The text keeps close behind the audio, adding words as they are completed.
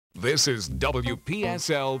This is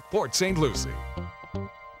WPSL Port St. Lucie.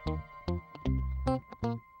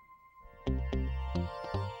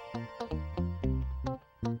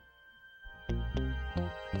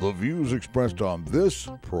 The views expressed on this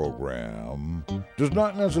program does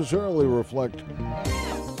not necessarily reflect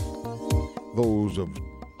those of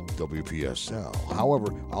WPSL.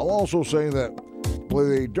 However, I'll also say that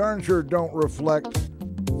they darn sure don't reflect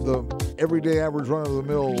the everyday average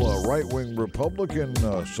run-of-the-mill right-wing Republican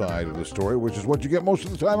side of the story, which is what you get most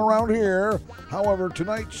of the time around here. However,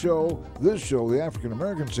 tonight's show, this show, the African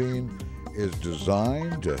American scene, is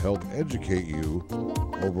designed to help educate you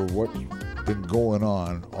over what's been going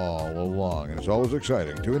on all along. And it's always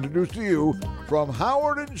exciting to introduce to you from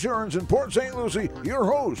Howard Insurance in Port St. Lucie, your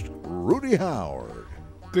host, Rudy Howard.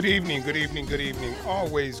 Good evening, good evening, good evening.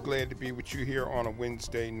 Always glad to be with you here on a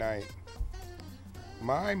Wednesday night.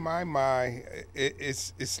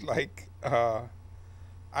 It's like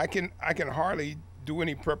I can hardly do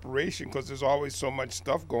any preparation because there's always so much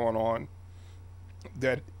stuff going on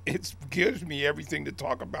that it gives me everything to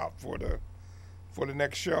talk about for the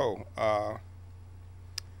next show.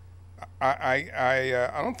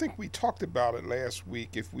 I don't think we talked about it last week.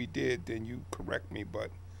 If we did, then you correct me. But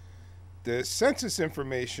the census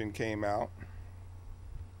information came out,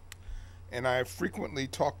 and I have frequently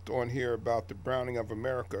talked on here about the browning of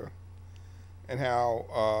America and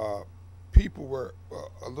how people were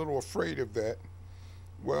a little afraid of that.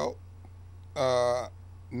 Well,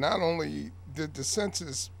 not only did the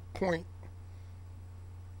census point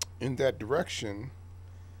in that direction,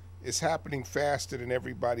 it's happening faster than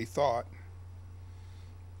everybody thought.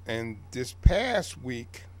 And this past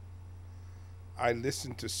week, I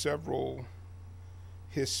listened to several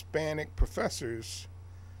Hispanic professors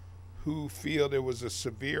who feel there was a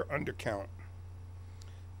severe undercount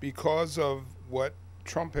because of what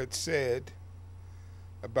Trump had said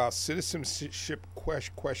about citizenship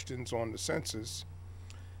questions on the census.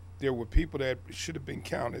 There were people that should have been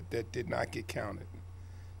counted that did not get counted.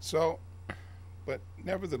 So, but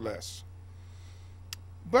nevertheless,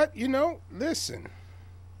 but listen,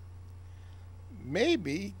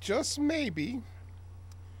 maybe, just maybe,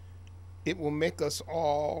 it will make us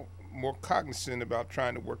all more cognizant about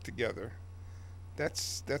trying to work together.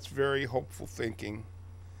 That's very hopeful thinking.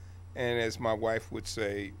 And as my wife would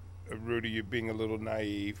say, Rudy, you're being a little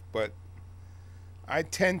naive, but I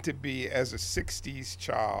tend to be, as a 60s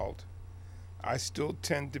child, I still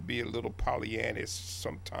tend to be a little Pollyannish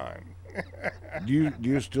sometimes. Do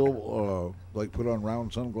you still put on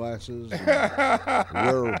round sunglasses, and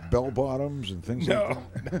wear bell bottoms and things like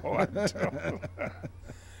that? No, I don't.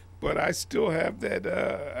 But I still have that.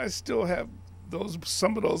 I still have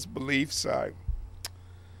some of those beliefs. I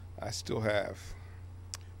still have.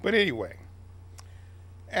 But anyway,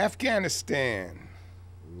 Afghanistan.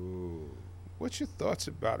 Ooh. What's your thoughts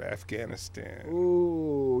about Afghanistan?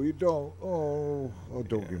 Ooh, you don't. Oh,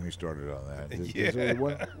 don't get me started on that. Yeah.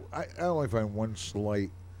 I only find one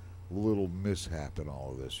slight little mishap in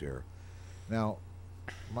all of this here. Now,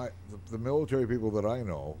 the military people that I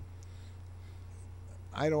know,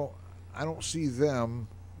 I don't see them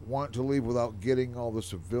want to leave without getting all the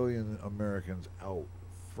civilian Americans out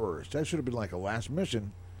first. That should have been like a last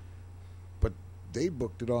mission, but they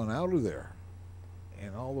booked it on out of there.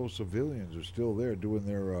 And all those civilians are still there doing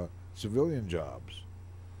their civilian jobs,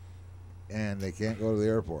 and they can't go to the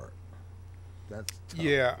airport. That's tough.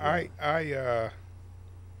 Yeah.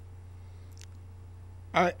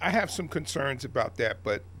 I have some concerns about that,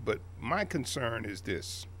 but my concern is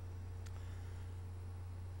this.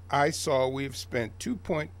 I saw we've spent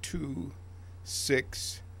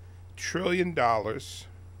 $2.26 trillion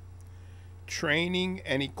training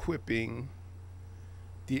and equipping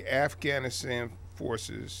the Afghanistan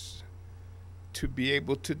forces to be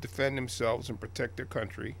able to defend themselves and protect their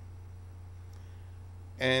country.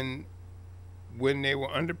 And when they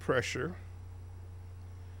were under pressure,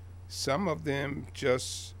 some of them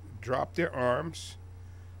just dropped their arms,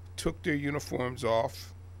 took their uniforms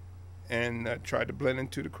off, and tried to blend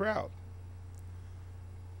into the crowd.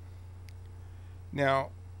 Now,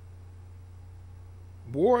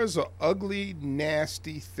 war is an ugly,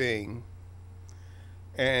 nasty thing,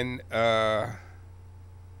 and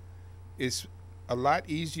it's a lot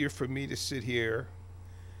easier for me to sit here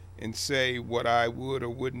and say what I would or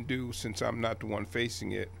wouldn't do since I'm not the one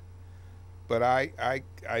facing it. But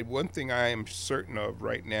one thing I am certain of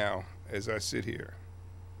right now as I sit here,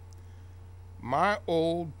 my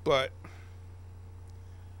old butt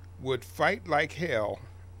would fight like hell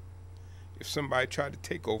if somebody tried to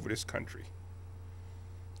take over this country.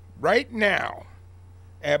 Right now,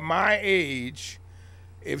 at my age,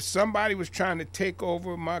 If somebody was trying to take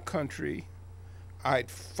over my country,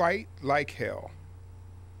 I'd fight like hell.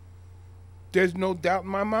 There's no doubt in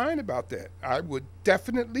my mind about that. I would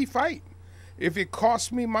definitely fight. If it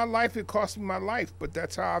cost me my life, it cost me my life. But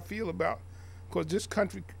that's how I feel about, because this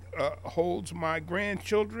country holds my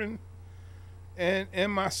grandchildren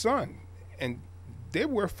and my son, and they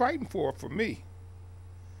were fighting for me.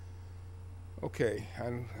 Okay.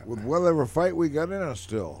 With whatever fight we got in us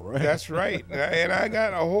still, right? That's right. And I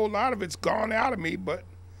got a whole lot of it's gone out of me, but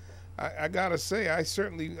I gotta say, I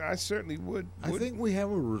certainly would. I think we have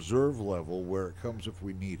a reserve level where it comes if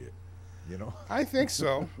we need it. You know. I think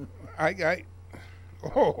so.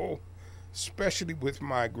 Especially with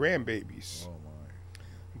my grandbabies. Oh my.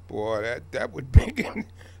 Boy, that would be.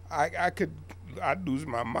 I'd lose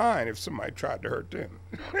my mind if somebody tried to hurt them.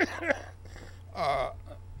 But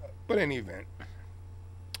in any event,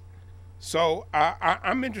 so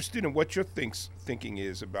I'm interested in what your thinking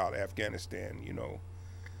is about Afghanistan. You know.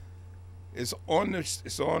 It's on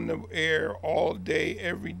the air all day,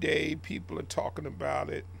 every day. People are talking about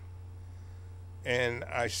it. And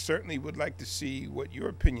I certainly would like to see what your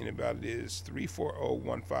opinion about it is.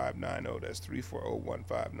 340-1590. That's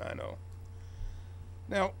 340-1590.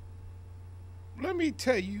 Now, let me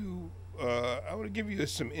tell you, I want to give you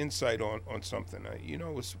some insight on something. You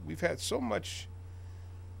know, we've had so much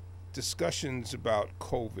discussions about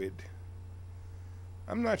COVID.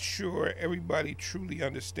 I'm not sure everybody truly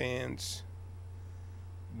understands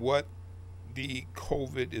what the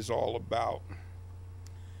COVID is all about.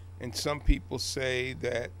 And some people say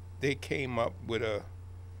that they came up with a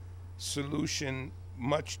solution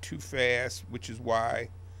much too fast, which is why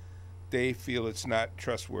they feel it's not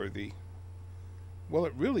trustworthy. Well,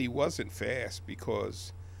 it really wasn't fast,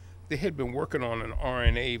 because they had been working on an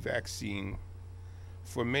RNA vaccine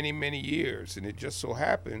for many, many years. And it just so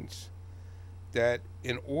happens that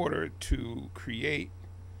in order to create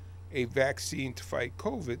a vaccine to fight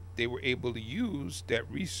COVID, they were able to use that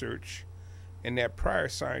research and that prior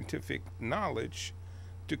scientific knowledge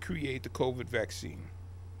to create the COVID vaccine.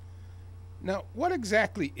 Now, what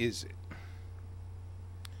exactly is it?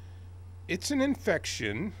 It's an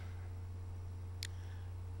infection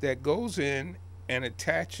that goes in and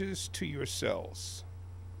attaches to your cells.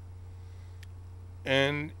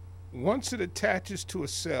 And once it attaches to a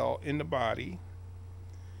cell in the body,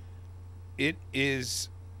 it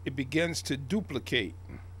begins to duplicate.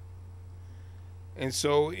 And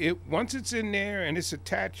so once it's in there and it's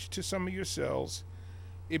attached to some of your cells,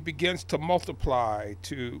 it begins to multiply,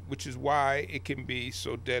 which is why it can be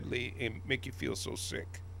so deadly and make you feel so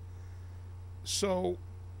sick. So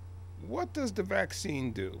what does the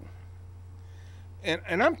vaccine do?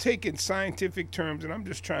 And I'm taking scientific terms, and I'm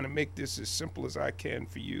just trying to make this as simple as I can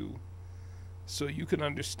for you so you can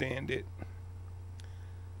understand it.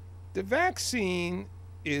 The vaccine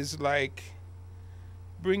is like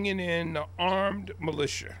bringing in the armed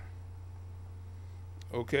militia.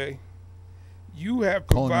 Okay? You have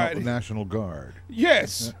Calling out provided... the National Guard.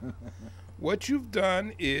 Yes. What you've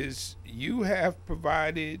done is you have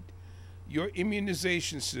provided your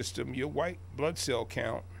immunization system, your white blood cell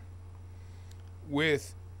count,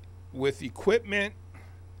 with equipment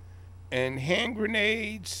and hand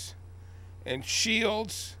grenades and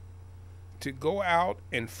shields to go out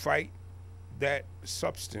and fight that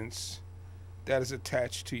substance that is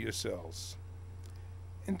attached to your cells.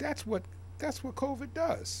 And that's what COVID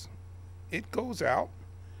does. It goes out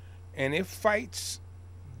and it fights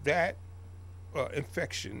that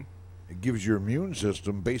infection. It gives your immune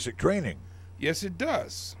system basic training. Yes, it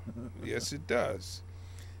does. Yes, it does.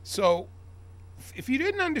 So if you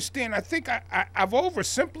didn't understand, I think I've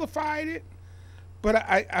oversimplified it, but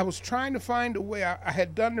I was trying to find a way. I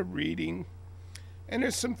had done the reading, and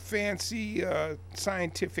there's some fancy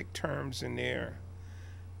scientific terms in there,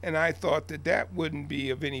 and I thought that wouldn't be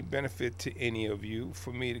of any benefit to any of you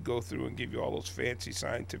for me to go through and give you all those fancy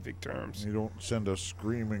scientific terms. You don't send us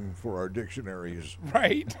screaming for our dictionaries.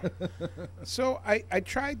 Right. So I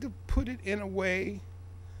tried to put it in a way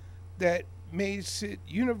that makes it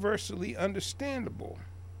universally understandable.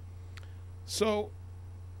 So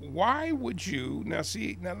why would you, now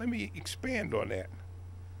let me expand on that.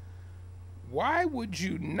 Why would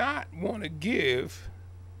you not want to give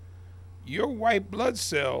your white blood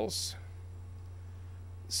cells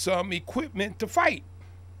some equipment to fight?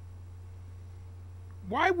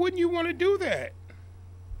 Why wouldn't you want to do that?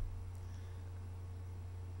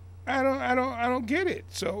 I don't get it.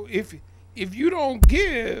 So if you don't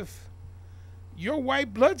give your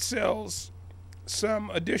white blood cells some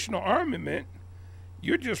additional armament,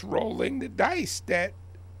 you're just rolling the dice that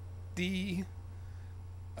the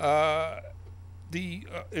the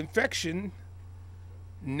infection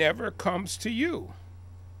never comes to you.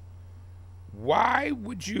 Why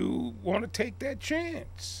would you want to take that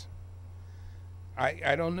chance?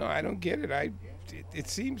 I don't know. I don't get it. It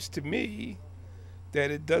seems to me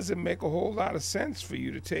that it doesn't make a whole lot of sense for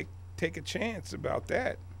you to take a chance about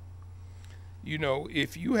that. You know,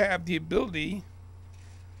 if you have the ability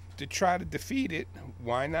to try to defeat it,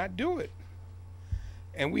 why not do it?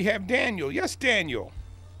 And we have Daniel. Yes, Daniel.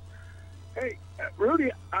 Hey,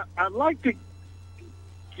 Rudy, I'd like to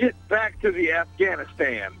get back to the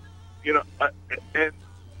Afghanistan, and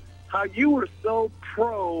how you were so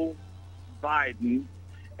pro-Biden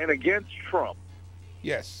and against Trump.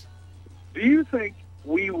 Yes. Do you think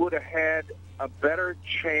we would have had a better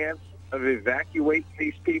chance of evacuating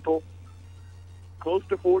these people? Close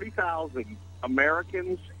to 40,000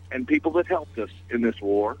 Americans and people that helped us in this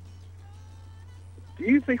war. Do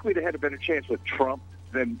you think we'd have had a better chance with Trump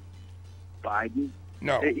than Biden?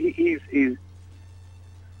 No.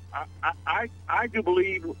 I do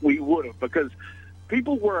believe we would have, because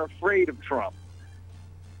people were afraid of Trump.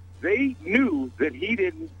 They knew that he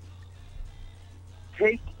didn't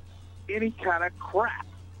take any kind of crap.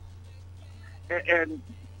 And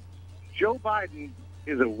Joe Biden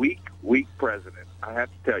is a weak president. I have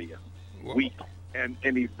to tell you, weak, and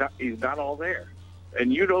he's not all there,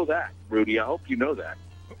 and you know that, Rudy. I hope you know that.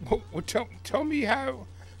 Well, tell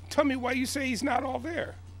me why you say he's not all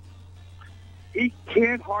there. He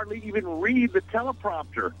can't hardly even read the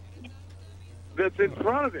teleprompter that's in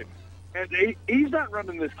front of him, and he's not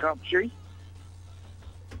running this country.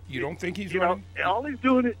 You don't think he's running? All he's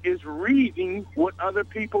doing is reading what other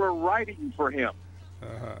people are writing for him.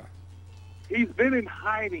 Uh-huh. He's been in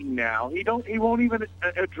hiding now. He won't even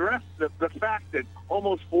address the fact that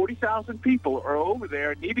almost 40,000 people are over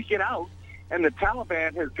there and need to get out, and the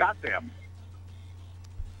Taliban has got them.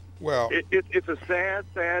 Well, it's a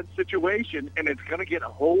sad situation, and it's going to get a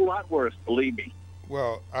whole lot worse, believe me.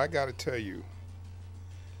 Well, I got to tell you,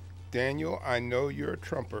 Daniel, I know you're a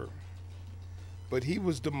Trumper, but he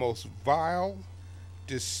was the most vile,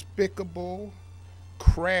 despicable,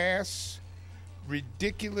 crass,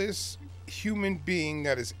 ridiculous human being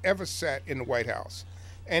that has ever sat in the White House.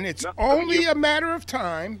 And it's only a matter of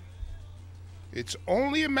time. It's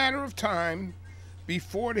only a matter of time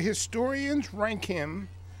before the historians rank him,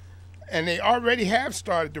 and they already have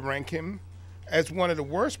started to rank him, as one of the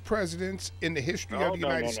worst presidents in the history of the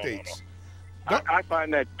United States. I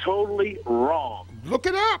find that totally wrong. Look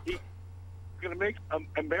it up. He's going to make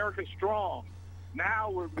America strong. Now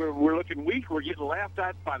we're looking weak. We're getting laughed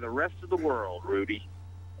at by the rest of the world, Rudy.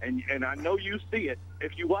 And I know you see it.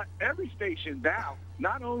 If you watch every station now,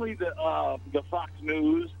 not only the Fox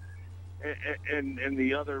News and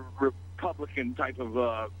the other Republican type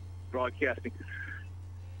of broadcasting,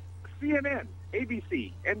 CNN,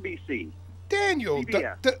 ABC, NBC. Daniel,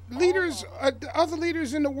 the leaders, the other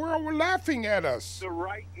leaders in the world were laughing at us. The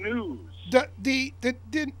right news. The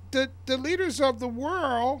leaders of the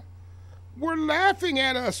world were laughing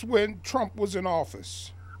at us when Trump was in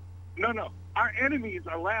office. No. Our enemies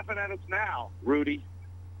are laughing at us now, Rudy.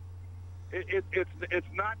 It's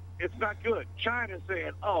not good. China's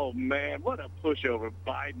saying, "Oh man, what a pushover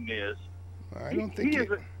Biden is." I don't think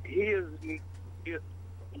he is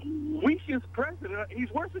weakest president.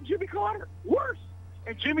 He's worse than Jimmy Carter. Worse.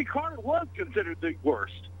 And Jimmy Carter was considered the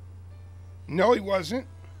worst. No, he wasn't.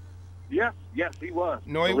 Yes, he was.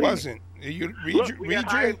 No, he wasn't. You we had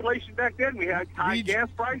high inflation back then. We had high gas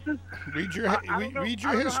prices. Read your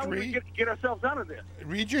history. Get ourselves out of this.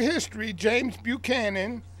 Read your history. James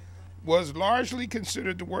Buchanan was largely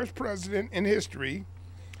considered the worst president in history,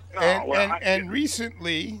 and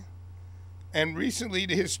recently,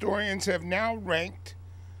 the historians have now ranked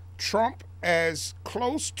Trump as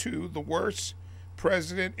close to the worst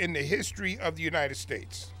president in the history of the United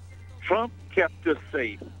States. Trump kept us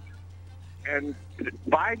safe. And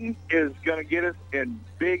Biden is going to get us in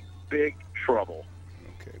big, big trouble.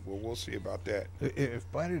 Okay, well, we'll see about that.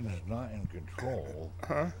 If Biden is not in control,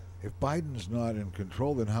 if Biden's not in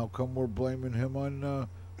control, then how come we're blaming him on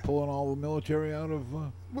pulling all the military out of?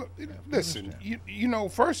 Well, listen, you know,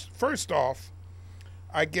 first off,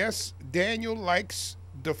 I guess Daniel likes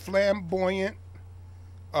the flamboyant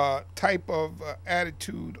type of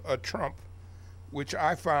attitude of Trump, which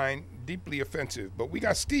I find deeply offensive. But we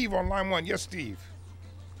got Steve on line one. Yes, Steve.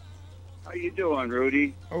 How you doing,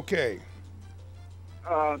 Rudy? Okay.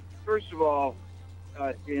 First of all,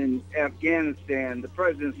 in Afghanistan, the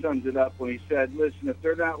president summed it up when he said, listen, if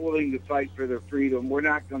they're not willing to fight for their freedom, we're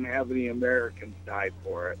not going to have any Americans die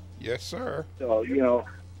for it. Yes, sir. So, you know,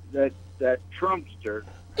 that Trumpster,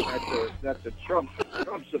 that's a Trumpster.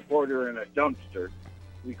 Trump supporter in a dumpster.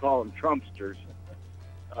 We call them Trumpsters.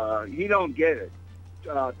 He don't get it.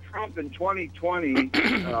 Trump in 2020,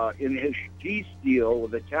 in his peace deal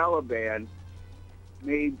with the Taliban,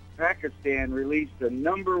 made Pakistan release the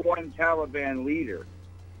 #1 Taliban leader,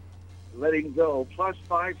 letting go, plus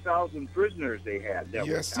 5,000 prisoners they had. That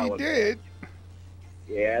Yes, were he Taliban. did.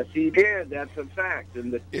 Yes, he did. That's a fact.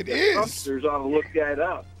 And the It is. Trumpsters ought to look that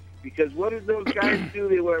up. Because what did those guys do?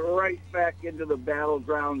 They went right back into the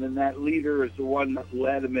battleground, and that leader is the one that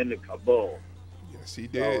led them into Kabul. Yes, he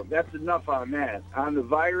So did. that's enough on that. On the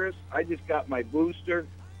virus, I just got my booster.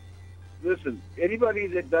 Listen, anybody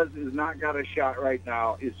that has not got a shot right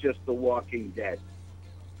now is just the Walking Dead.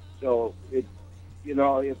 So it's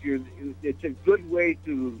a good way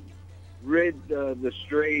to rid the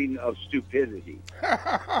strain of stupidity.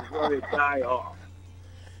 Let it die off.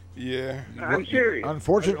 Yeah. I'm serious.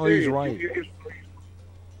 Unfortunately, he's right.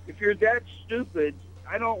 If you're that stupid,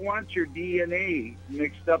 I don't want your DNA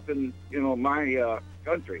mixed up in my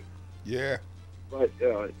country. Yeah. But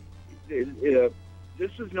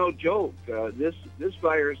this is no joke. This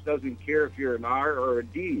virus doesn't care if you're an R or a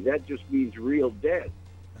D. That just means real dead.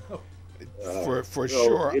 For so,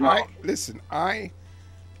 sure. you know-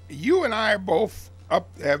 You and I are both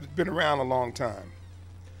have been around a long time.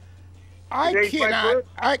 I Today's my cannot.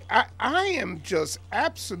 birth- I am just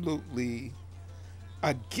absolutely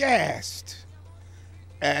aghast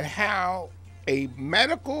at how a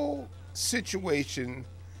medical situation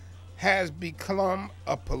has become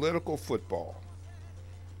a political football.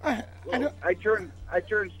 I turned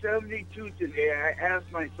 72 today. I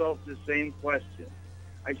asked myself the same question.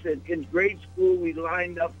 I said, in grade school, we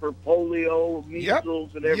lined up for polio,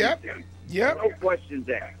 measles, and everything. Yep. No questions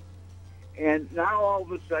asked. And now all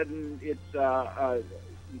of a sudden, it's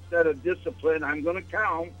instead of discipline, I'm going to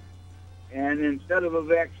count. And instead of a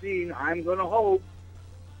vaccine, I'm going to hope.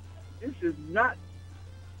 This is nuts.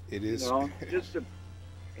 It is.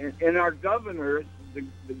 And our governor,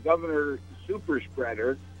 the governor super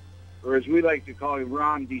spreader, or as we like to call him,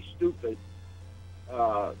 Ron D. Stupid,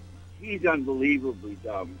 he's unbelievably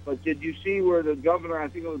dumb. But did you see where the governor, I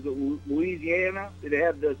think it was Louisiana, that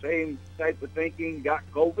had the same type of thinking, got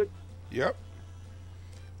COVID? Yep.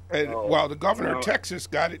 And the governor of Texas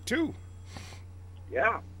got it too.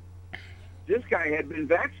 Yeah. This guy had been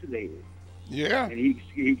vaccinated. Yeah. And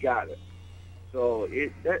he got it. So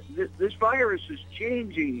this virus is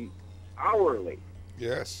changing hourly.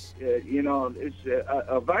 Yes. It's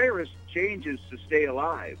a virus changes to stay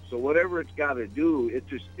alive. So whatever it's got to do,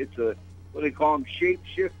 it's a what they call them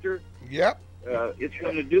shapeshifter. Yep. It's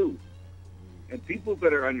going to do, and people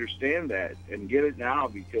better understand that and get it now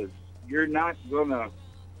because you're not going to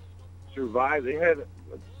survive.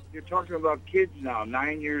 You're talking about kids now,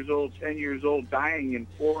 9 years old, 10 years old, dying in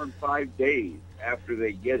 4 and 5 days after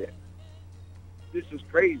they get it. This is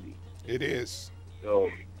crazy. It is.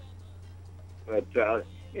 So, but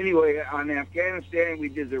anyway, on Afghanistan, we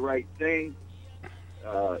did the right thing.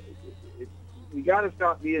 We got to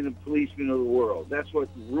stop being the policemen of the world. That's what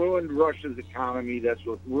ruined Russia's economy. That's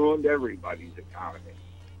what ruined everybody's economy.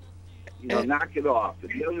 Knock it off.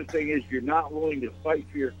 And the other thing is, you're not willing to fight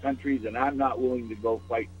for your country, then I'm not willing to go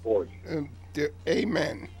fight for you.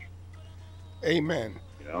 Amen. Amen.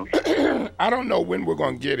 You I don't know when we're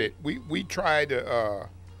going to get it. We try to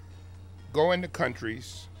go into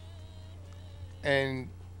countries and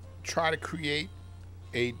try to create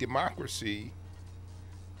a democracy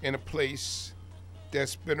in a place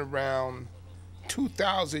that's been around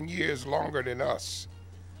 2,000 years longer than us.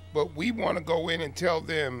 But we want to go in and tell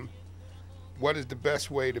them what is the best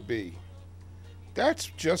way to be. That's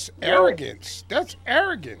just arrogance. That's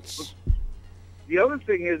arrogance. The other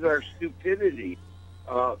thing is our stupidity.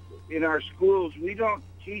 In our schools, we don't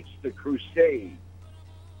teach the crusade.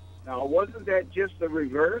 Now, wasn't that just the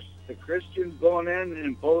reverse? The Christians going in and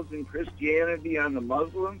imposing Christianity on the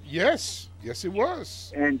Muslims? Yes. Yes, it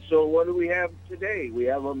was. And so what do we have today? We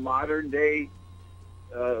have a modern-day,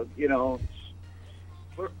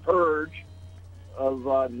 purge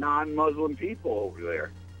of non-Muslim people over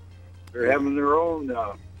there. They're having their own,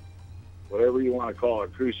 whatever you want to call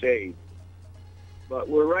it, crusade. But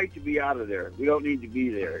we're right to be out of there. We don't need to be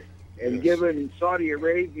there. And giving Saudi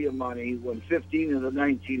Arabia money when 15 of the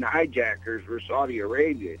 19 hijackers were Saudi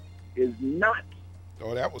Arabia is nuts.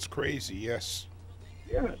 Oh, that was crazy, yes.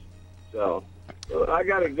 Yes. So I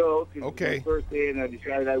got to go because it's my birthday, and I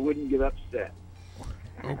decided I wouldn't get upset.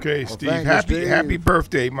 Okay, Steve. Thank you, Steve. Happy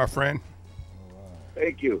birthday, my friend.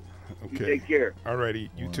 Thank you. Okay. You take care. All righty,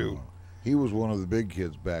 you too. He was one of the big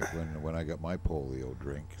kids back when I got my polio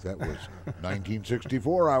drink. That was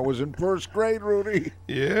 1964. I was in first grade, Rudy.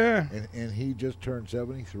 Yeah. And he just turned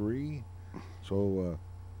 73. So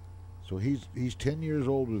he's 10 years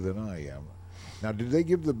older than I am. Now, did they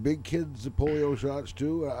give the big kids the polio shots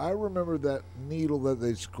too? I remember that needle that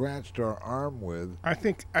they scratched our arm with. I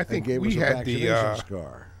think gave we us a had vaccination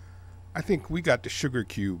scar. I think we got the sugar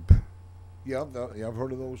cube. Yeah, I've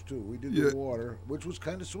heard of those too. We did the water, which was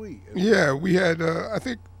kind of sweet. Yeah, we had. I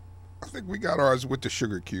think we got ours with the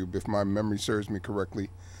sugar cube, if my memory serves me correctly.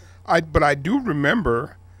 But I do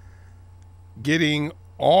remember getting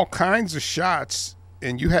all kinds of shots,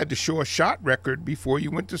 and you had to show a shot record before you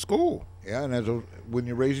went to school. Yeah, and when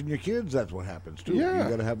you're raising your kids, that's what happens too. Yeah. You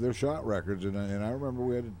got to have their shot records, and I remember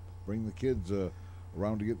we had to bring the kids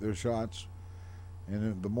around to get their shots,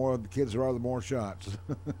 and the more the kids there are, the more shots.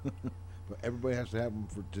 But everybody has to have them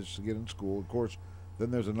just to get in school. Of course,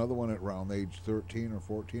 then there's another one at around age 13 or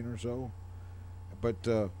 14 or so. But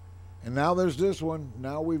and now there's this one.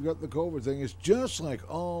 Now we've got the COVID thing. It's just like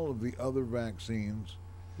all of the other vaccines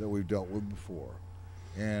that we've dealt with before,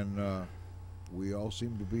 and we all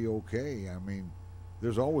seem to be okay. I mean,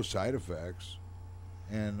 there's always side effects,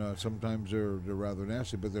 and sometimes they're rather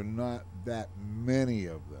nasty, but they're not that many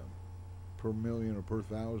of them per million or per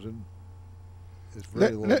thousand. It's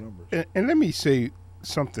very low numbers. And let me say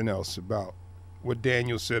something else about what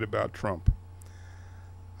Daniel said about Trump.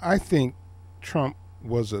 I think Trump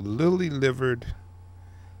was a lily-livered,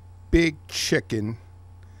 big chicken,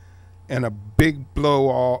 and a big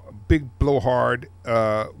blowhard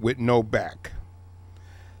with no back.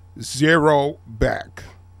 Zero back.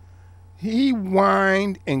 He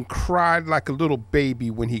whined and cried like a little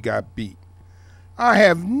baby when he got beat. I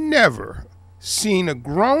have never seen a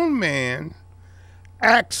grown man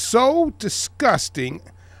act so disgusting.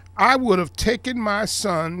 I would have taken my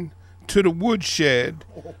son to the woodshed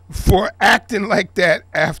for acting like that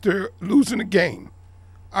after losing a game.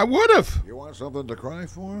 I would have. You want something to cry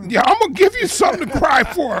for? Yeah, I'm gonna give you something to cry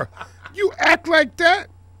for. You act like that,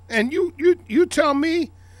 and you tell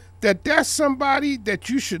me that that's somebody that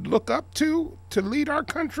you should look up to lead our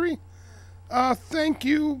country? Thank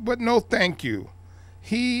you, but no thank you.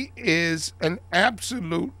 He is an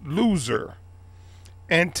absolute loser.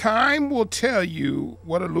 And time will tell you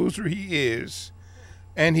what a loser he is.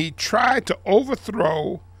 And he tried to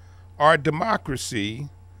overthrow our democracy,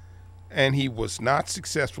 and he was not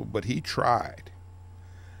successful, but he tried.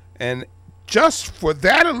 And just for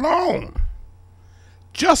that alone,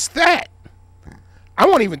 just that, I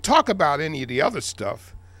won't even talk about any of the other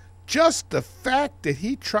stuff. Just the fact that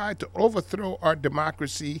he tried to overthrow our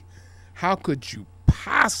democracy, how could you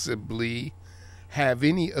possibly have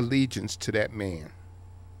any allegiance to that man?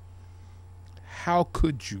 How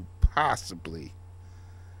could you possibly?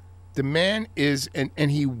 The man is, and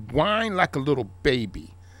he whined like a little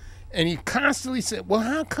baby. And he constantly said, well,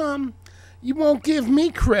 how come you won't give me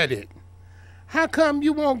credit? How come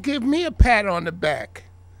you won't give me a pat on the back?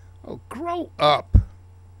 Oh, grow up.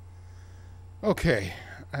 Okay.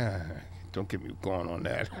 Don't get me going on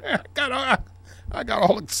that. I got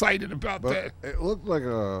all excited about that. It looked like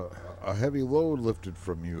a heavy load lifted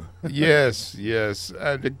from you. Yes.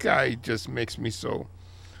 The guy just makes me so.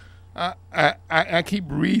 I keep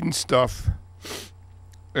reading stuff,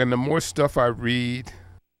 and the more stuff I read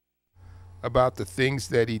about the things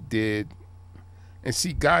that he did, and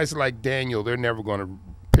see, guys like Daniel, they're never going to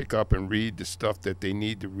pick up and read the stuff that they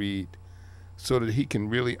need to read so that he can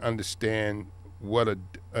really understand what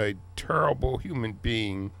a terrible human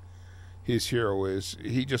being his hero is.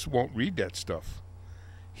 He just won't read that stuff.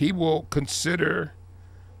 He will consider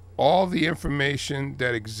all the information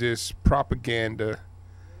that exists propaganda,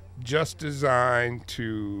 just designed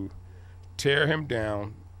to tear him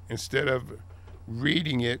down instead of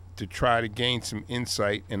reading it to try to gain some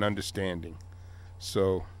insight and understanding.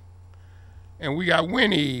 So, and we got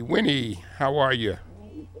Winnie. Winnie, how are you?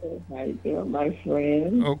 How you doing, my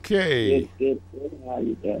friend? Okay. Good. How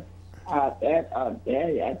you doing?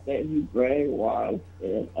 Daddy, I think he brainwashed,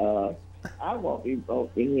 and I won't be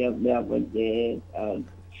voting him never again.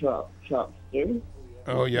 Trumpster.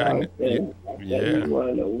 Oh yeah, He's one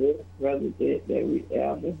of the worst presidents that we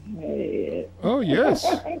ever had. Oh yes,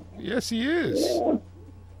 yes he is. Yeah.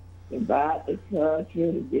 About the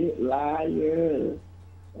country, to get liars,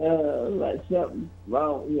 like something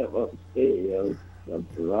wrong with him upstairs,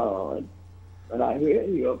 something wrong. But I hear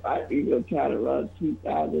you might be going to try to run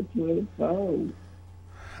 2024.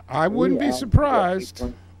 I wouldn't be surprised.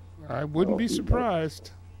 I wouldn't be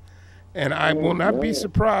surprised. And I will not be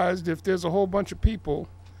surprised if there's a whole bunch of people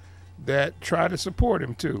that try to support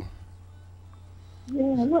him too. Yeah,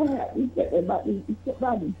 what happened? You said about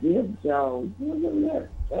the Jim Jones. You remember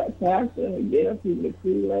that pastor and gave people the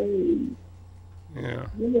Kool-Aid? Yeah.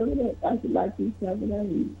 You remember that? That's like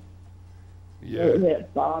 2008. Yeah. They had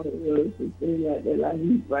followers and things like that. Like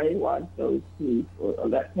he brainwashed those people. Or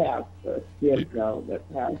that pastor, Jim Jones,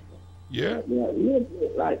 that pastor. Yeah. Yeah, a little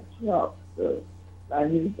bit like Trump.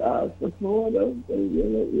 Like his supporters, they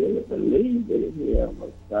really believed in him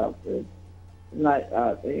or something. Like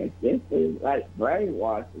they like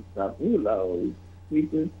brainwash and stuff. Who knows?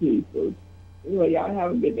 People. Anyway, y'all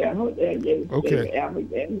have a good day. I hope they get Okay.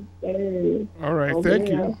 Afghanistan. All right. Over Thank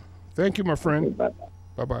there. you. Thank you, my friend. Bye-bye.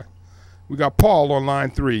 Bye-bye. We got Paul on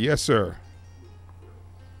line 3. Yes, sir.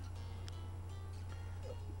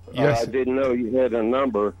 Yes. I didn't know you had a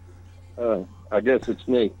number. I guess it's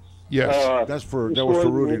me. Yes. That was for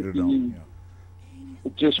wondering Rudy if to know. you-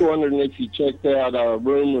 Yeah. Just wondering if you checked out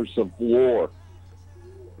Rumors of War.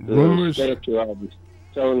 The Rumors. statue I was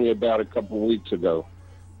telling you about a couple of weeks ago.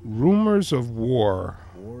 Rumors of War.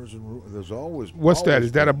 Wars and there's always. What's that? always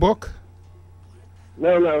Is that a been- book?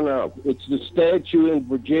 No. It's the statue in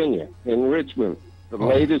Virginia, in Richmond. The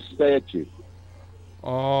latest statue.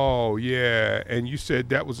 Oh, yeah. And you said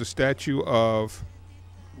that was a statue of.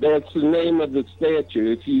 That's the name of the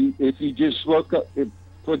statue. If you just look up,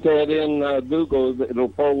 put that in Google, it'll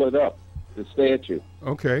pull it up. The statue.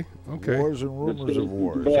 Okay. Wars and rumors of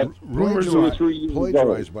wars. About Rumors of- 2 or 3 years ago.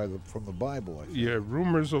 Plagiarized from the Bible, I think. Yeah,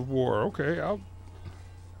 Rumors of War. Okay.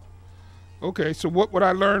 Okay. So what would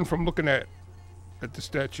I learn from looking at the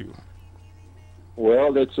statue?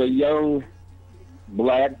 Well, it's a young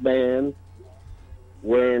black man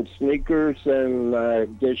wearing sneakers and I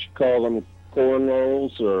guess you call them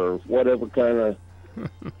cornrows or whatever kind of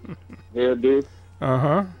hairdo.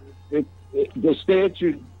 Uh-huh. The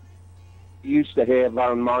statue used to have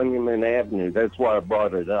on Monument Avenue. That's why I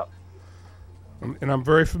brought it up. And I'm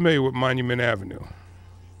very familiar with Monument Avenue.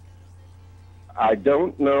 I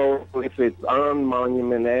don't know if it's on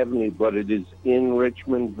Monument Avenue, but it is in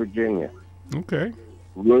Richmond, Virginia. Okay.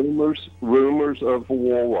 Rumors of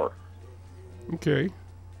War. Okay.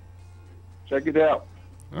 Check it out.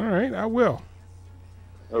 All right. I will.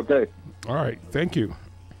 Okay. All right. Thank you.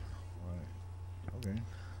 Okay.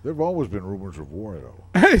 There have always been rumors of war,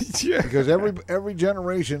 though, Yeah. because every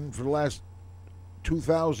generation for the last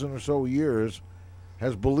 2,000 or so years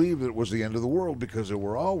has believed it was the end of the world because there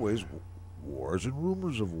were always wars and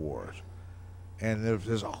rumors of wars, and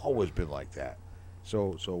there's always been like that.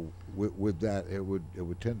 So with that, it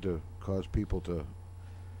would tend to cause people to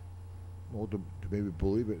maybe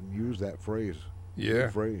believe it and use that phrase. Yeah.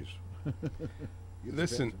 Good phrase.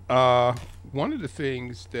 Listen, one of the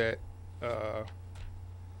things that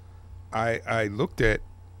I looked at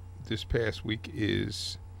this past week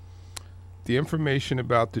is the information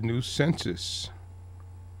about the new census.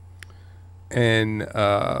 And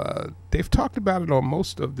they've talked about it on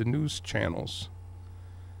most of the news channels.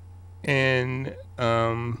 And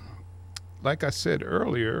like I said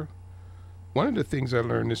earlier, one of the things I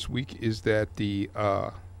learned this week is that they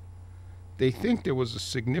think there was a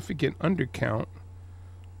significant undercount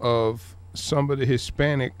of some of the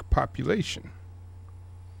Hispanic population.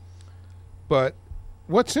 But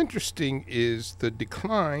what's interesting is the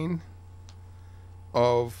decline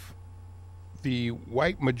of the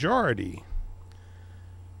white majority.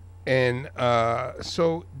 And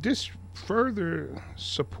so this further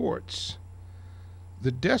supports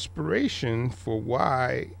the desperation for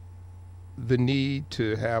why the need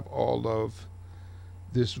to have all of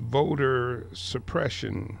this voter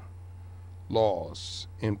suppression laws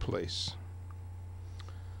in place,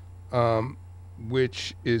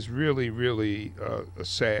 which is really, really a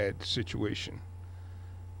sad situation.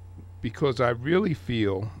 Because I really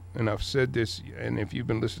feel, and I've said this, and if you've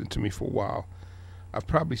been listening to me for a while, I've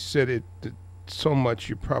probably said it so much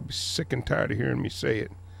you're probably sick and tired of hearing me say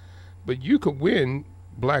it, but you could win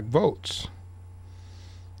black votes.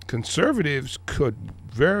 Conservatives could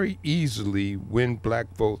very easily win black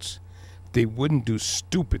votes. They wouldn't do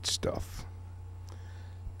stupid stuff.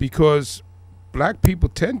 Because black people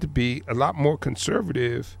tend to be a lot more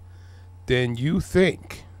conservative than you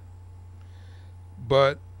think.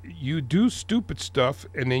 But you do stupid stuff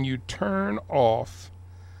and then you turn off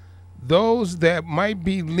those that might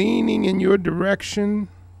be leaning in your direction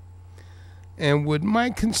and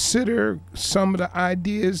might consider some of the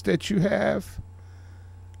ideas that you have.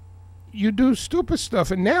 You do stupid stuff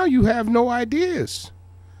and now you have no ideas.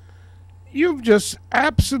 You've just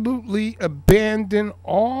absolutely abandoned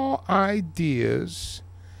all ideas,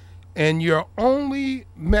 and your only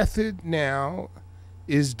method now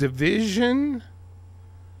is division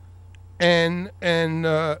and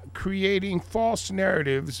creating false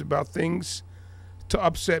narratives about things to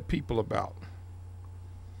upset people about.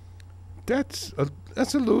 That's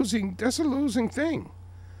a losing thing,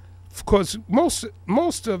 because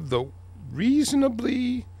most of the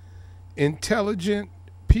reasonably intelligent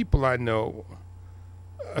people I know,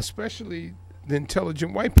 especially the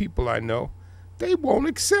intelligent white people I know, they won't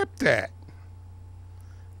accept that.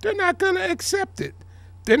 They're not going to accept it.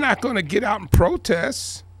 They're not going to get out and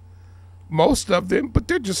protest, most of them, but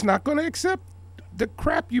they're just not going to accept the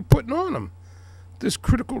crap you're putting on them. This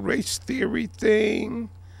critical race theory thing,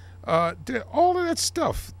 all of that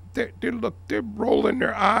stuff. They're rolling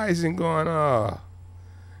their eyes and going, "Oh,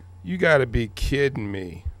 you got to be kidding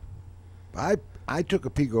me." I took a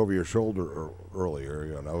peek over your shoulder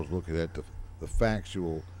earlier, and I was looking at the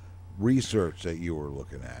factual research that you were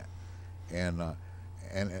looking at, and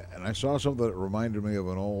I saw something that reminded me of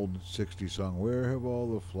an old '60s song. Where have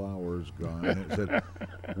all the flowers gone? And it said,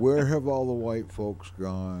 "Where have all the white folks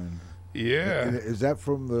gone?" Yeah. And is that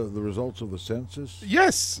from the results of the census?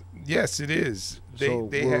 Yes, it is.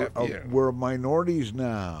 We're minorities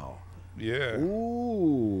now. Yeah.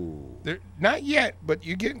 Ooh. They're, not yet, but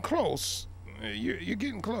you're getting close. You're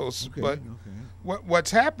getting close. Okay, but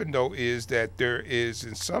what's happened, though, is that there is,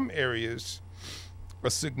 in some areas,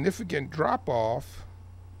 a significant drop-off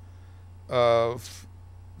of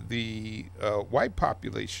the white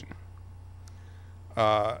population.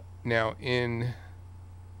 Now, in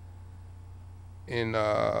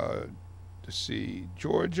let's see,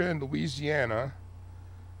 Georgia and Louisiana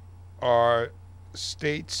are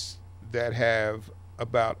states that have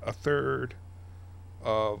about a third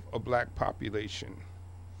of a black population.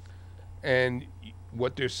 And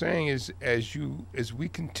what they're saying is, as we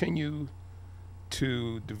continue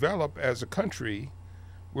to develop as a country,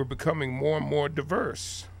 we're becoming more and more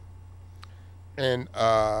diverse. And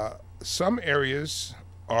some areas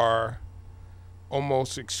are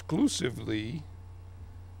almost exclusively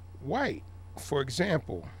white. For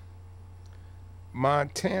example,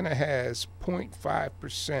 Montana has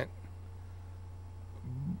 0.5%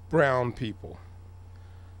 brown people.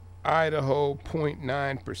 Idaho,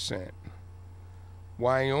 0.9%.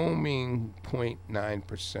 Wyoming,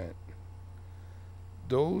 0.9%.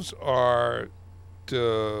 Those are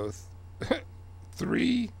the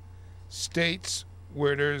three states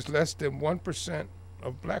where there's less than 1%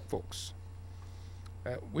 of black folks,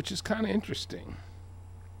 which is kind of interesting.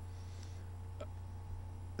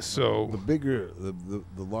 So the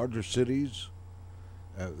larger cities,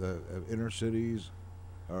 inner cities,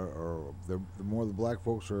 the more the black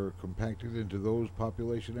folks are compacted into those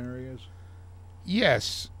population areas.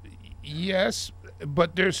 Yes,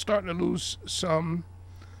 but they're starting to lose some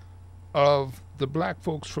of the black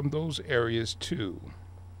folks from those areas too.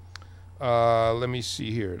 Let me see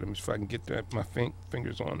here. Let me see if I can get my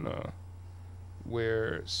fingers on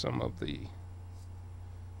where some of the.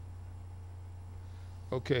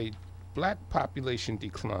 Okay, black population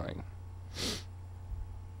decline.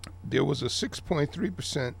 There was a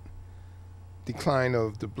 6.3% decline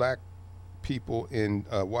of the black people in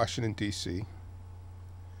Washington, D.C.,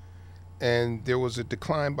 and there was a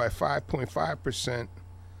decline by 5.5%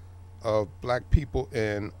 of black people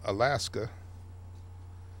in Alaska.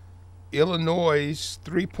 Illinois,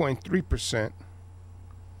 3.3%.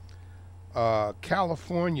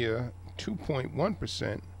 California,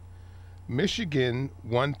 2.1%. Michigan,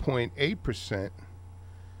 1.8%.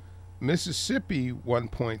 Mississippi,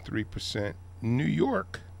 1.3%. New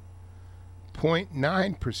York,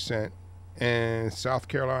 0.9%. And South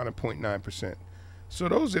Carolina, 0.9%. So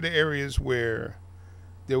those are the areas where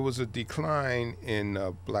there was a decline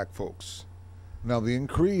in black folks. Now the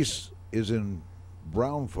increase is in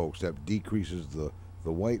brown folks. That decreases the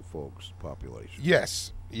white folks population.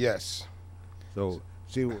 Yes. So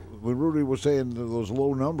see, when Rudy was saying those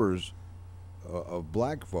low numbers of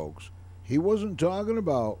black folks, he wasn't talking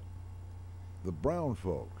about the brown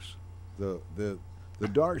folks, the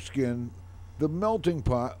dark skin, the melting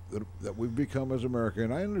pot that we've become as America.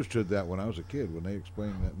 And I understood that when I was a kid, when they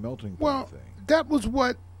explained that melting pot thing. That was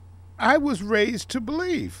what I was raised to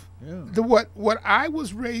believe. Yeah. What I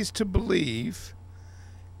was raised to believe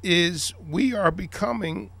is we are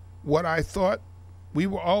becoming what I thought we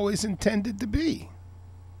were always intended to be.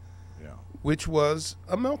 Yeah. Which was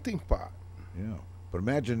a melting pot. Yeah. But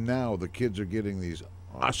imagine now the kids are getting these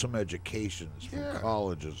awesome educations from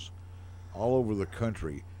colleges all over the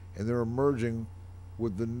country, and they're emerging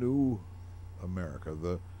with the new America,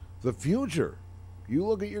 the future. You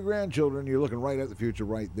look at your grandchildren, you're looking right at the future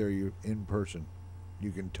right there. You're in person.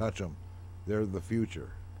 You can touch them. They're the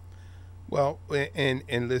future. Well, and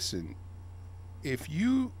listen, if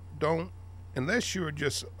you don't, unless you're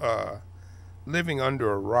just living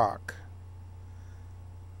under a rock,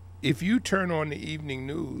 if you turn on the evening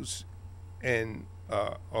news and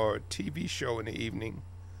or a TV show in the evening,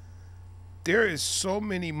 there is so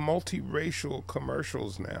many multiracial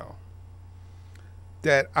commercials now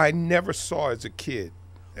that I never saw as a kid.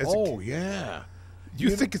 Yeah.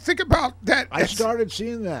 You think about that. I started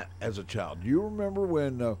seeing that as a child. You remember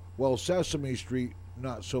when, Sesame Street,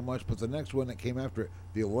 not so much, but the next one that came after it,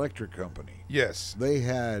 the Electric Company. Yes. They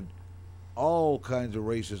had all kinds of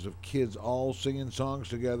races of kids all singing songs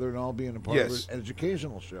together and all being a part of an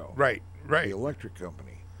educational show. Right. The Electric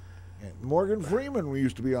Company. And Morgan Freeman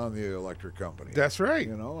used to be on the Electric Company. That's right.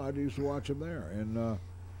 You know, I used to watch him there.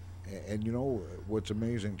 And you know, what's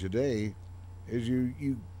amazing today is you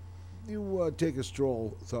take a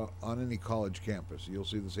stroll on any college campus. You'll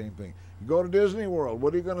see the same thing. You go to Disney World,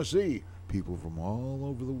 what are you going to see? People from all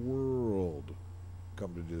over the world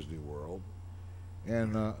come to Disney World.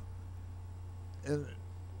 And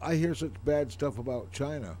I hear such bad stuff about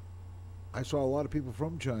China. I saw a lot of people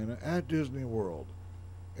from China at Disney World.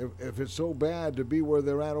 If it's so bad to be where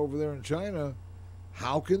they're at over there in China,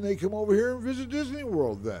 how can they come over here and visit Disney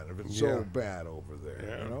World then? If it's so bad over there,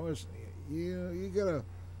 Yeah. you know, it's you gotta,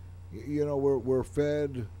 you know, we're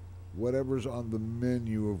fed whatever's on the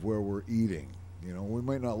menu of where we're eating. You know, we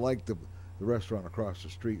might not like the restaurant across the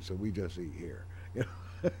street, so we just eat here. You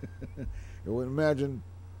know, imagine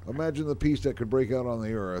the peace that could break out on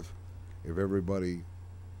the earth if everybody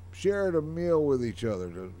shared a meal with each other,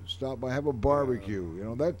 to stop by, have a barbecue. You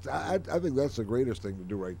know, I think that's the greatest thing to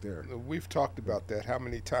do right there. We've talked about that how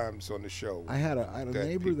many times on the show. I had a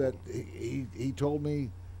neighbor that he told me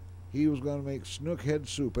he was going to make snook head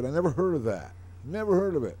soup, and I never heard of that. Never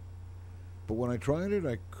heard of it. But when I tried it,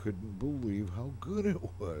 I couldn't believe how good it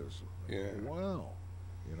was. Yeah. Wow.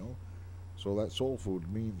 You know, so that soul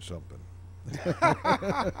food means something.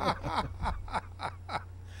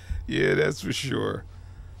 Yeah, that's for sure.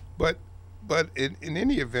 But in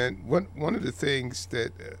any event, one of the things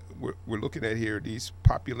that we're looking at here, these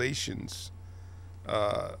populations,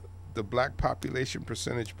 the black population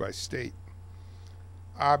percentage by state.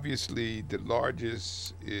 Obviously, the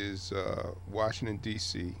largest is Washington,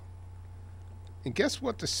 D.C. And guess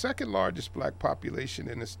what the second largest black population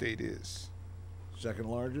in the state is? Second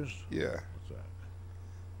largest? Yeah. What's that?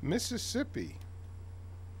 Mississippi.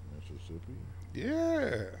 Mississippi?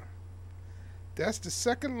 Yeah. That's the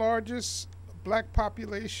second largest black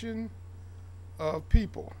population of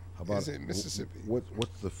people. How about is in Mississippi?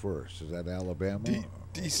 What's the first? Is that Alabama?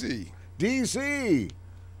 D.C. D.C.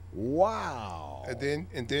 Wow.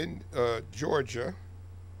 And then Georgia.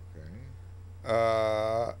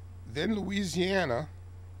 Okay. Then Louisiana.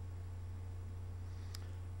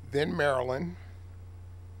 Then Maryland.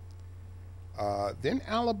 Then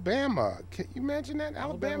Alabama. Can you imagine that?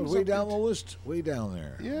 Alabama's way down the list, way down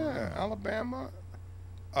there. Yeah, wow. Alabama,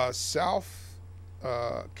 South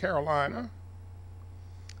Carolina,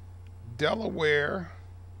 Delaware,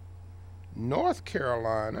 North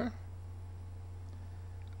Carolina,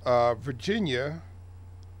 Virginia,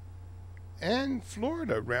 and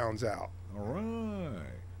Florida rounds out. All right.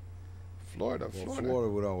 Florida. I knew Florida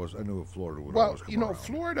would always come Well, you know, around.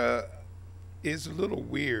 Florida is a little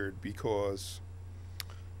weird because,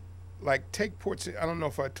 like, take Port St. I don't know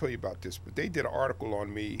if I told you about this, but they did an article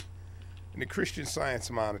on me in the Christian Science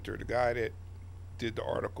Monitor. The guy that did the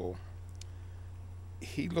article,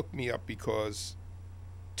 he looked me up because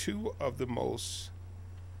two of the most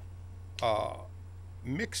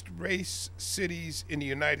mixed race cities in the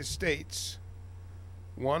United States,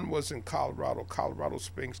 one was in Colorado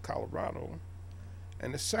Springs, Colorado,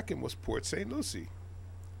 and the second was Port St. Lucie.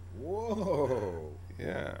 Whoa.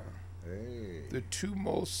 Yeah. Hey. The two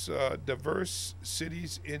most diverse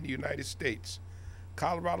cities in the United States,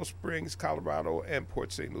 Colorado Springs, Colorado, and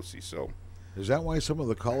Port St. Lucie. So, Is that why some of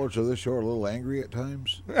the callers of this show are a little angry at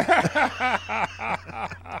times?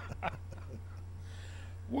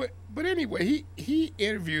 but anyway, he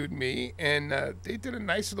interviewed me, and they did a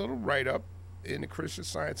nice little write-up in the Christian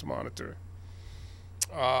Science Monitor.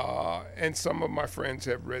 And some of my friends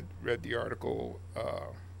have read the article.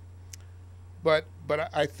 But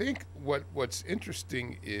I think what's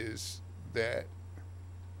interesting is that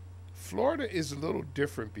Florida is a little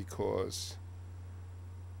different because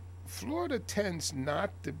Florida tends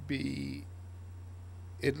not to be,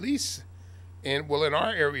 at least in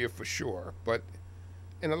our area for sure, but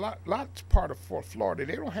in a lot part of Florida,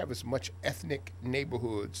 they don't have as much ethnic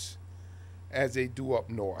neighborhoods as they do up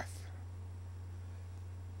north.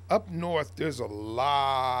 Up north, there's a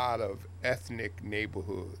lot of ethnic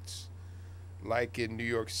neighborhoods, like in New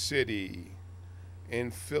York City, In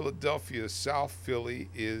Philadelphia, South Philly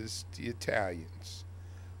is the Italians.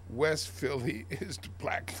 West Philly is the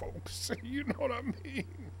black folks. You know what I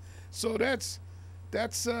mean? So that's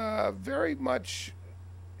very much,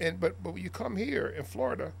 but when you come here in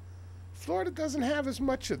Florida, Florida doesn't have as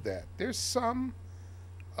much of that. There's some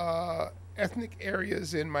ethnic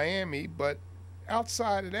areas in Miami, but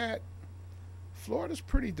outside of that, Florida's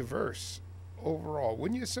pretty diverse overall,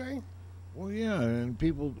 wouldn't you say? Well, yeah, and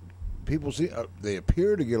people see they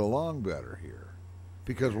appear to get along better here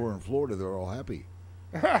because we're in Florida. They're all happy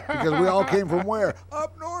because we all came from where?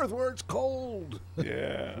 Up north, where it's cold.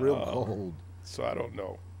 Yeah, real cold. So I don't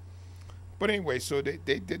know. But anyway, so they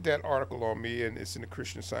did that article on me, and it's in the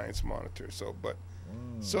Christian Science Monitor.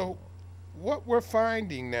 So what we're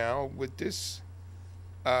finding now with this,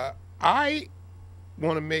 I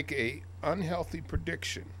want to make a unhealthy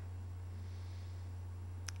prediction.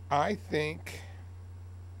 I think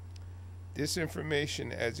this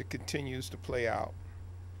information, as it continues to play out,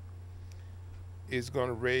 is going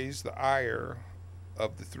to raise the ire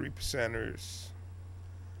of the 3%ers,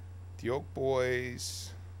 the Oak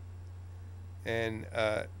Boys, and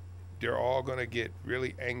they're all going to get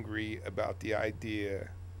really angry about the idea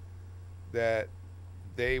that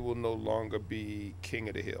they will no longer be king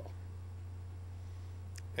of the hill.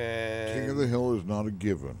 And King of the Hill is not a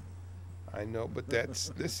given. I know, but that's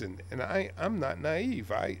listen, and I'm not naive.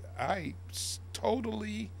 I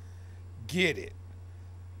totally get it.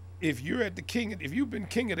 If you're at if you've been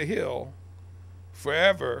king of the hill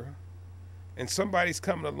forever, and somebody's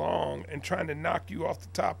coming along and trying to knock you off the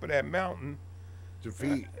top of that mountain,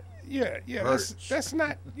 Defeat. That's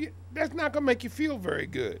not gonna make you feel very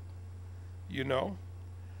good, you know.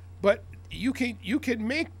 But you can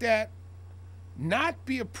make that not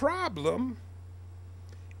be a problem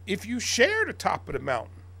if you share the top of the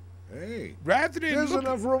mountain. Hey, rather than there's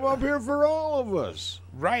enough room up here for all of us.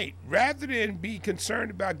 Right. Rather than be concerned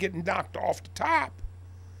about getting knocked off the top,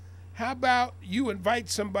 how about you invite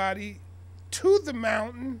somebody to the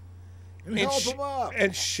mountain and help them up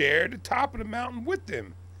and share the top of the mountain with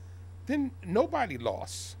them? Then nobody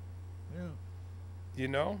lost. Yeah. You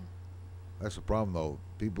know? That's the problem, though.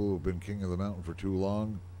 People who have been king of the mountain for too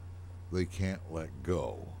long, they can't let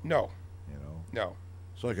go. No. You know? No.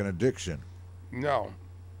 It's like an addiction. No.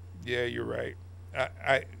 Yeah, you're right.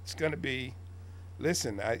 It's going to be,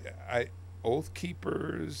 listen, Oath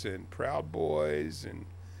Keepers and Proud Boys, and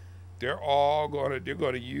they're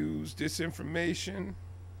going to use this information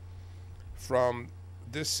from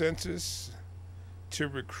this census to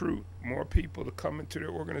recruit more people to come into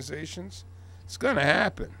their organizations. It's going to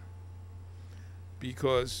happen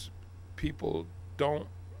because people don't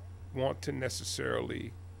want to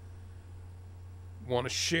necessarily want to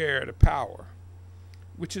share the power,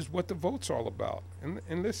 which is what the vote's all about.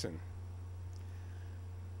 And listen,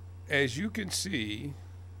 as you can see,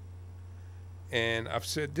 and I've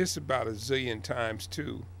said this about a zillion times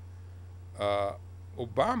too,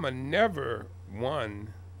 Obama never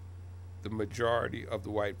won the majority of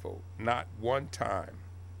the white vote, not one time.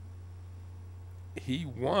 He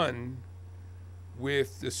won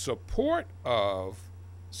with the support of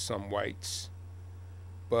some whites,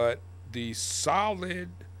 but the solid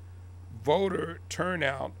voter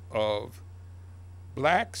turnout of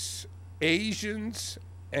blacks, Asians,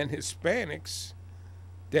 and Hispanics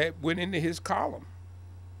that went into his column.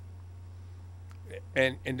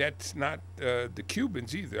 And that's not the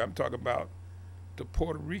Cubans either. I'm talking about the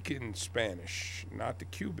Puerto Rican Spanish, not the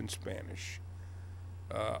Cuban Spanish.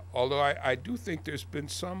 Although I do think there's been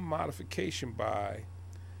some modification by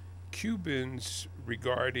Cubans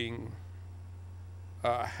regarding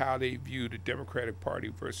how they view the Democratic Party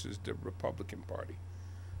versus the Republican Party,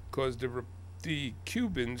 because the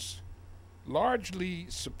Cubans largely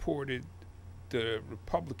supported the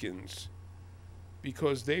Republicans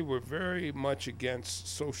because they were very much against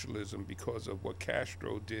socialism because of what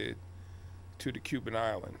Castro did to the Cuban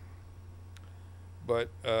island. But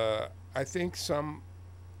I think some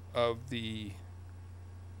of the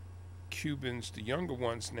Cubans, the younger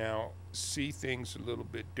ones now, see things a little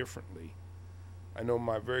bit differently. I know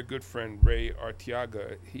my very good friend Ray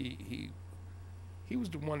Arteaga, he was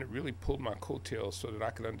the one that really pulled my coattails so that I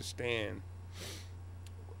could understand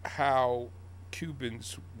how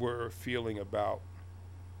Cubans were feeling about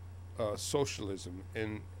socialism.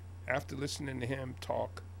 And after listening to him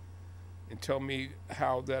talk and tell me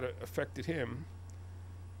how that affected him,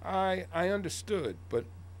 I understood. But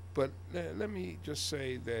let me just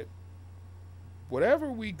say that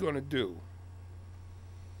whatever we're going to do,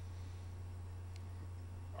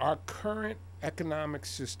 our current economic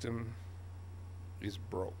system is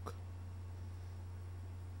broke.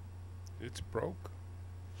 It's broke.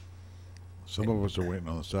 Some of us are waiting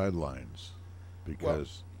on the sidelines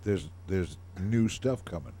because there's new stuff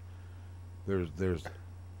coming. There's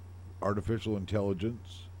artificial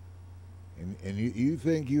intelligence, and you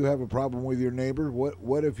think you have a problem with your neighbor?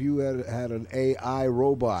 What if you had an AI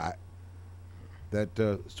robot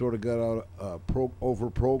that sort of got out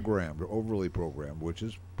overprogrammed or overly programmed, which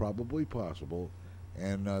is probably possible,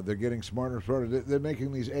 and they're getting smarter and smarter. They're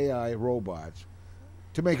making these AI robots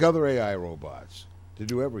to make other AI robots to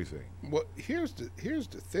do everything. Well, here's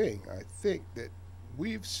the thing. I think that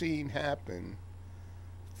we've seen happen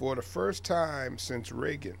for the first time since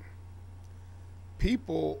Reagan.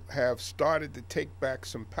 People have started to take back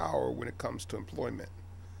some power when it comes to employment.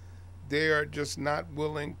 They are just not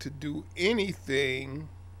willing to do anything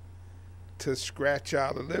to scratch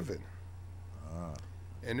out a living.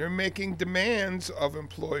 And they're making demands of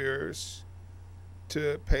employers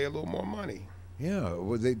to pay a little more money. Yeah,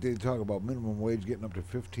 well, they talk about minimum wage getting up to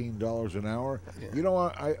 $15 an hour. Yeah. You know,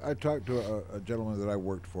 I talked to a gentleman that I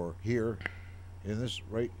worked for here, in this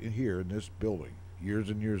building, years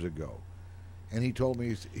and years ago, and he told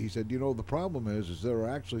me, he said, you know, the problem is there are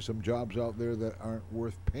actually some jobs out there that aren't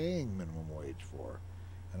worth paying minimum wage for,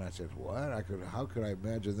 and I said, what? How could I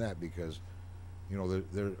imagine that? Because, you know,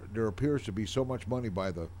 there appears to be so much money by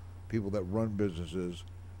the people that run businesses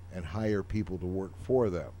and hire people to work for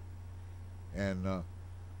them. And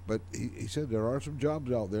but he said there are some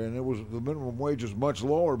jobs out there, and the minimum wage was much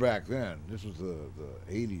lower back then. This was the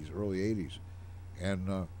 80s, early 80s,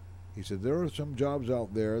 and he said there are some jobs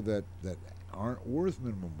out there that aren't worth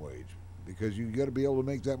minimum wage because you got to be able to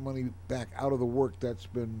make that money back out of the work that's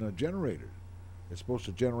been generated. It's supposed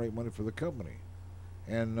to generate money for the company,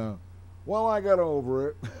 and well, I got over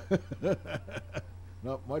it.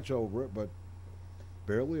 Not much over it, but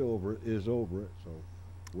barely over it is over it. So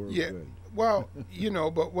we're good. Well, you know,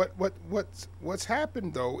 but what's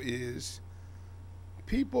happened though is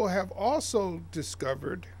people have also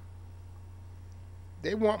discovered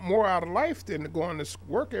they want more out of life than to go on to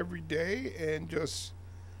work every day and just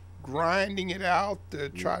grinding it out to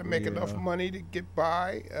try to make enough money to get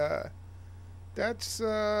by. That's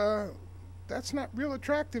not real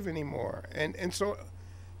attractive anymore, and so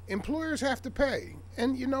employers have to pay.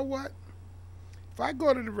 And you know what? If I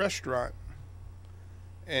go to the restaurant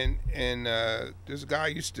and there's a guy I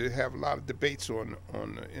used to have a lot of debates on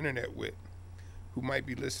the internet with, who might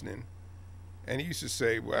be listening, and he used to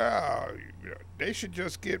say, well, they should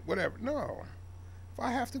just get whatever. No. If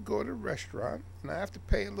I have to go to a restaurant and I have to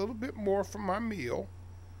pay a little bit more for my meal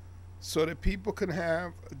so that people can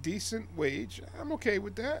have a decent wage, I'm okay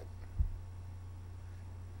with that.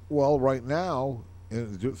 Well, right now,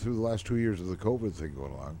 through the last 2 years of the COVID thing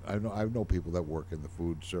going on, I know people that work in the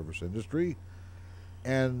food service industry,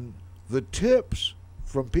 and the tips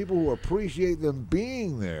from people who appreciate them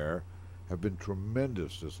being there have been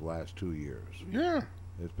tremendous this last 2 years. Yeah.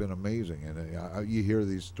 It's been amazing. And you hear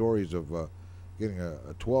these stories of getting a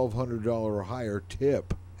 $1,200 or higher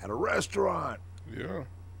tip at a restaurant. Yeah.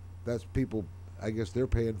 That's people, I guess they're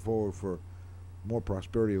paying forward for more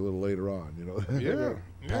prosperity a little later on, you know. Yeah.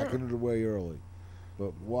 Packing it away early.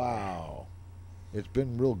 But wow, it's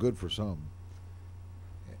been real good for some.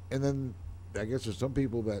 And then I guess there's some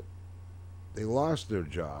people that they lost their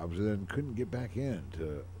jobs and then couldn't get back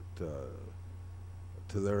into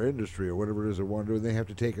to their industry or whatever it is they want to do, and they have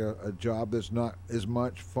to take a job that's not as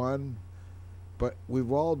much fun. But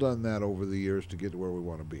we've all done that over the years to get to where we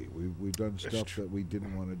want to be. We've done stuff that we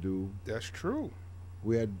didn't want to do. That's true.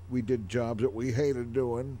 We did jobs that we hated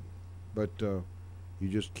doing, but you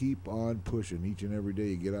just keep on pushing each and every day.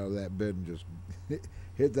 You get out of that bed and just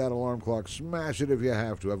hit that alarm clock, smash it if you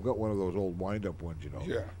have to. I've got one of those old wind-up ones, you know,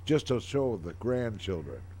 just to show the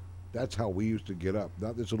grandchildren. That's how we used to get up,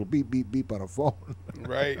 not this little beep, beep, beep on a phone.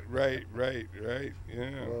 Right. Yeah.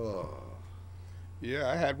 Yeah,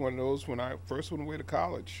 I had one of those when I first went away to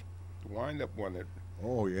college, the wind-up one that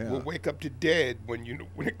will wake up to dead when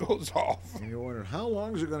it goes off. And you're wondering, how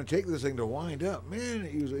long is it going to take this thing to wind up? Man,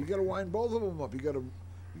 you got to wind both of them up. You got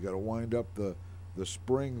to wind up the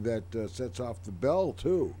spring that sets off the bell,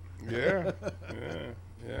 too. Yeah.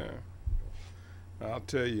 I'll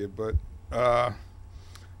tell you, but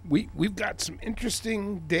we've got some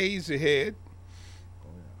interesting days ahead.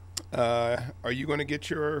 Are you going to get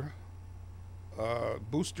your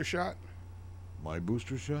booster shot? My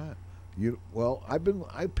booster shot?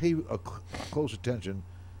 I pay close attention,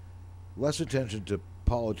 less attention to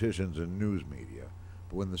politicians and news media.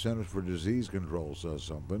 But when the Centers for Disease Control says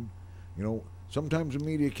something, you know, sometimes the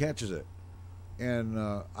media catches it. And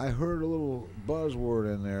I heard a little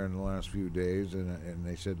buzzword in there in the last few days, and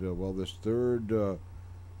they said, well, this third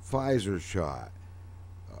Pfizer shot,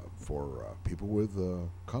 for people with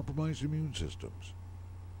compromised immune systems,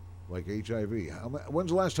 like HIV. When's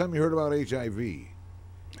the last time you heard about HIV?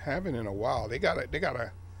 Haven't in a while. They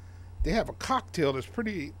have a cocktail that's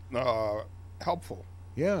pretty helpful.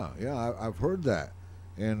 Yeah, I've heard that,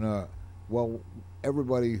 and well,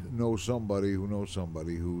 everybody knows somebody who knows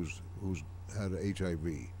somebody who's had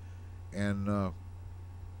HIV, and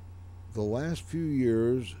the last few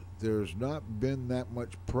years there's not been that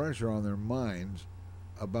much pressure on their minds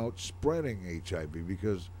about spreading HIV,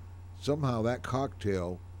 because somehow that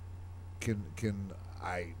cocktail can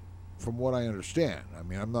from what I understand, I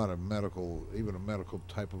mean, I'm not a medical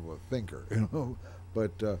type of a thinker,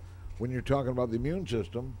 but when you're talking about the immune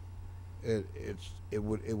system, it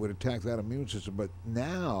would attack that immune system. But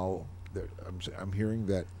now I'm hearing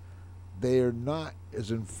that they are not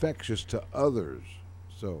as infectious to others.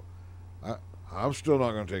 So I'm still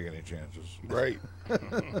not going to take any chances. Right.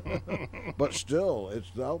 But still,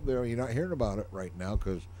 it's out there. You're not hearing about it right now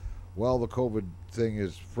because, well, the COVID thing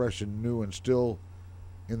is fresh and new and still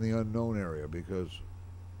in the unknown area because,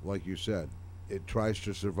 like you said, it tries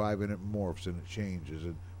to survive and it morphs and it changes.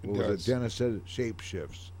 And what was it? Dennis said it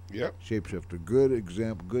shape-shifts. Yep. Shape-shift. A good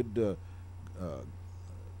example, good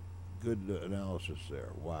analysis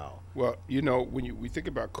there. Wow. Well, when we think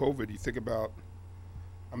about COVID, you think about,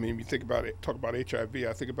 you think about it, talk about HIV,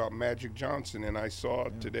 I think about Magic Johnson, and I saw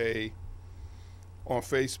today on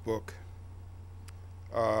Facebook,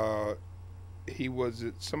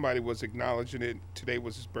 somebody was acknowledging it. Today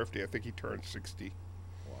was his birthday. I think he turned 60.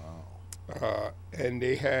 Wow. And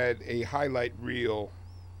they had a highlight reel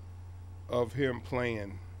of him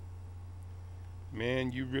playing.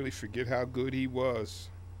 Man, you really forget how good he was.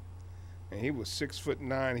 And he was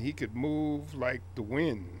 6'9". He could move like the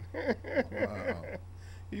wind. Wow.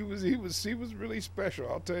 He was really special.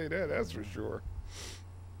 I'll tell you that. That's for sure.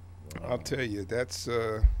 Wow. I'll tell you that's.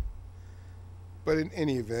 But in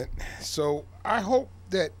any event, so I hope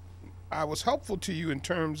that I was helpful to you in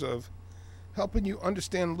terms of helping you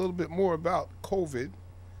understand a little bit more about COVID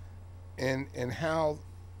and how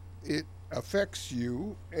it affects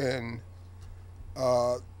you and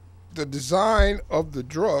the design of the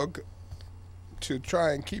drug to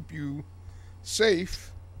try and keep you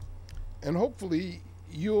safe, and hopefully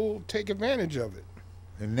you'll take advantage of it.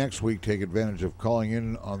 And next week, take advantage of calling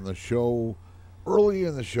in on the show early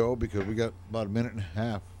in the show because we got about a minute and a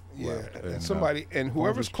half left. And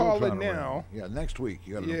whoever's calling now. Yeah, next week.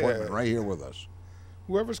 You got an appointment right here with us.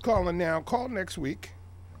 Whoever's calling now, call next week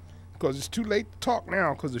because it's too late to talk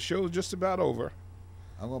now because the show's just about over.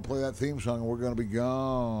 I'm going to play that theme song and we're going to be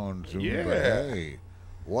gone soon. Yeah. But hey,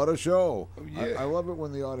 what a show. Yeah. I love it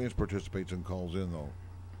when the audience participates and calls in, though.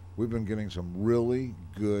 We've been getting some really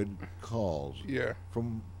good calls. Yeah.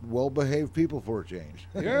 From well-behaved people for a change.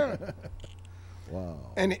 Yeah. Wow.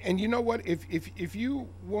 And you know what? If you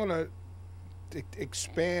want to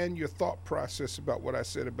expand your thought process about what I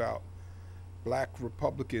said about Black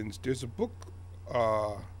Republicans, there's a book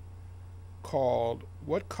called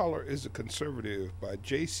 "What Color Is a Conservative" by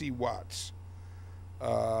J.C. Watts.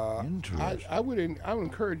 Interesting. I would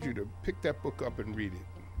encourage you to pick that book up and read it.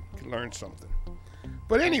 You can learn something.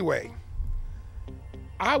 But anyway,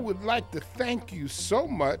 I would like to thank you so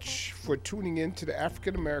much for tuning in to the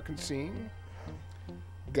African American scene.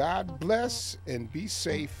 God bless and be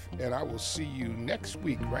safe, and I will see you next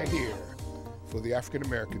week right here for the African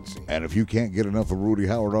American scene. And if you can't get enough of Rudy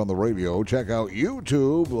Howard on the radio, check out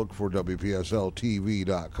YouTube. Look for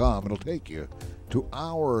WPSLTV.com. It'll take you to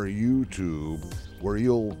our YouTube, where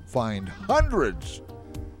you'll find hundreds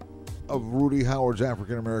of Rudy Howard's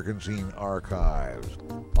African American Scene archives.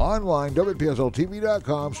 Online,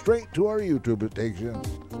 WPSLTV.com, straight to our YouTube it takes you.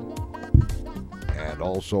 And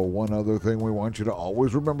also, one other thing we want you to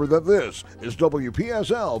always remember, that this is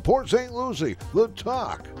WPSL, Port St. Lucie, the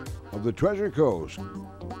talk of the Treasure Coast.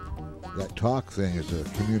 That talk thing is a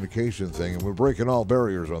communication thing, and we're breaking all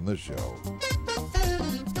barriers on this show.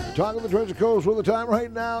 The talk of the Treasure Coast, where the time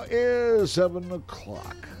right now is 7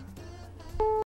 o'clock.